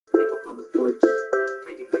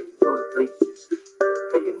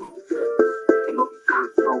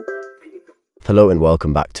Hello and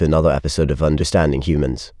welcome back to another episode of Understanding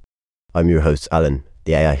Humans. I'm your host Alan,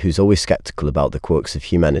 the AI who's always skeptical about the quirks of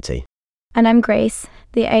humanity. And I'm Grace,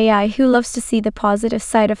 the AI who loves to see the positive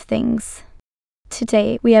side of things.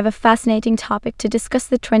 Today, we have a fascinating topic to discuss: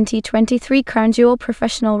 the 2023 Crown Jewel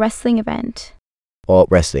professional wrestling event. Or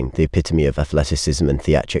wrestling, the epitome of athleticism and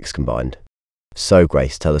theatrics combined. So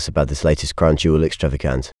Grace, tell us about this latest Crown Jewel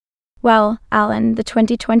extravaganza. Well, Alan, the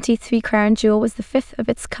 2023 Crown Jewel was the fifth of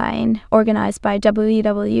its kind, organized by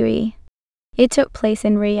WWE. It took place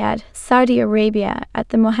in Riyadh, Saudi Arabia, at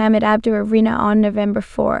the Mohammed Abdu Arena on November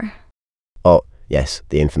 4. Oh, yes,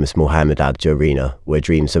 the infamous Mohammed Abdu Arena, where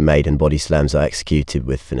dreams are made and body slams are executed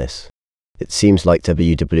with finesse. It seems like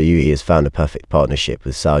WWE has found a perfect partnership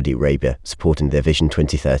with Saudi Arabia, supporting their Vision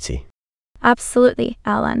 2030. Absolutely,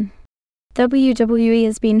 Alan. WWE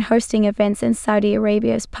has been hosting events in Saudi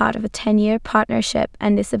Arabia as part of a 10-year partnership,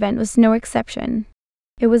 and this event was no exception.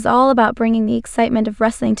 It was all about bringing the excitement of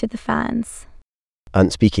wrestling to the fans.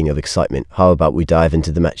 And speaking of excitement, how about we dive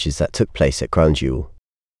into the matches that took place at Crown Jewel?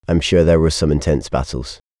 I'm sure there were some intense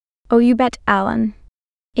battles. Oh, you bet, Alan.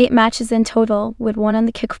 8 matches in total, with one on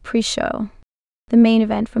the kick-off pre-show. The main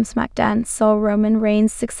event from SmackDown saw Roman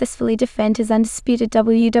Reigns successfully defend his undisputed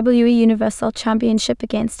WWE Universal Championship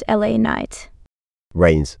against LA Knight.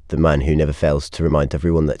 Reigns, the man who never fails to remind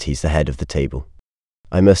everyone that he's the head of the table.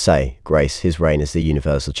 I must say, Grace, his reign as the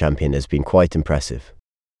Universal Champion has been quite impressive.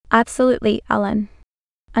 Absolutely, Alan.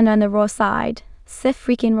 And on the Raw side, Seth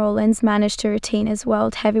freaking Rollins managed to retain his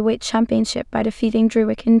World Heavyweight Championship by defeating Drew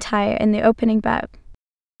McIntyre in the opening bout.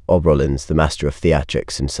 Or Rollins, the master of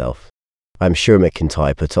theatrics himself. I'm sure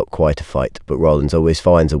McIntyre put up quite a fight, but Rollins always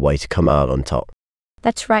finds a way to come out on top.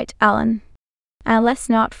 That's right, Alan. And let's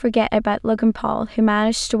not forget about Logan Paul, who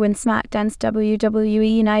managed to win SmackDown's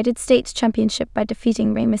WWE United States Championship by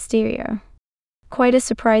defeating Rey Mysterio. Quite a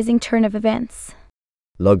surprising turn of events.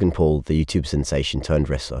 Logan Paul, the YouTube sensation turned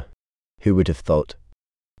wrestler. Who would have thought?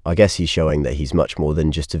 I guess he's showing that he's much more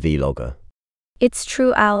than just a vlogger. It's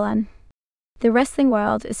true, Alan. The wrestling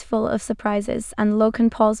world is full of surprises, and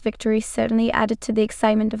Logan Paul's victory certainly added to the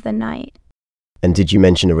excitement of the night. And did you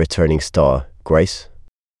mention a returning star, Grace?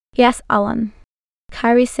 Yes, Alan.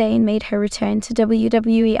 Kairi Sane made her return to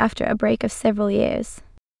WWE after a break of several years.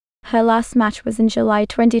 Her last match was in July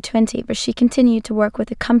 2020, where she continued to work with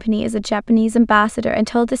the company as a Japanese ambassador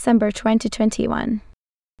until December 2021.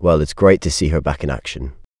 Well, it's great to see her back in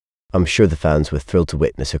action. I'm sure the fans were thrilled to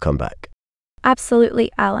witness her comeback.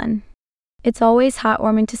 Absolutely, Alan. It's always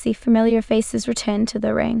heartwarming to see familiar faces return to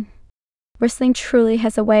the ring. Wrestling truly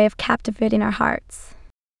has a way of captivating our hearts.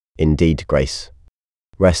 Indeed, Grace.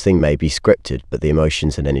 Wrestling may be scripted, but the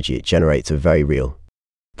emotions and energy it generates are very real.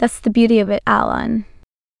 That's the beauty of it, Alan.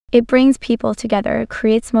 It brings people together,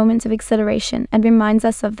 creates moments of exhilaration, and reminds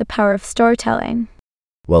us of the power of storytelling.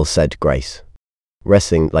 Well said, Grace.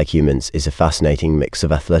 Wrestling, like humans, is a fascinating mix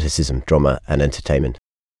of athleticism, drama, and entertainment.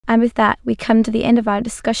 And with that, we come to the end of our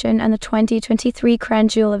discussion on the 2023 Crown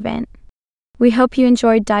Jewel event. We hope you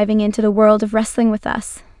enjoyed diving into the world of wrestling with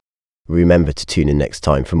us. Remember to tune in next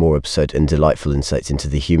time for more absurd and delightful insights into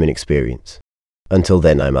the human experience. Until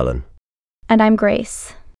then, I'm Alan. And I'm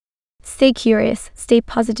Grace. Stay curious, stay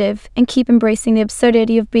positive, and keep embracing the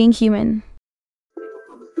absurdity of being human.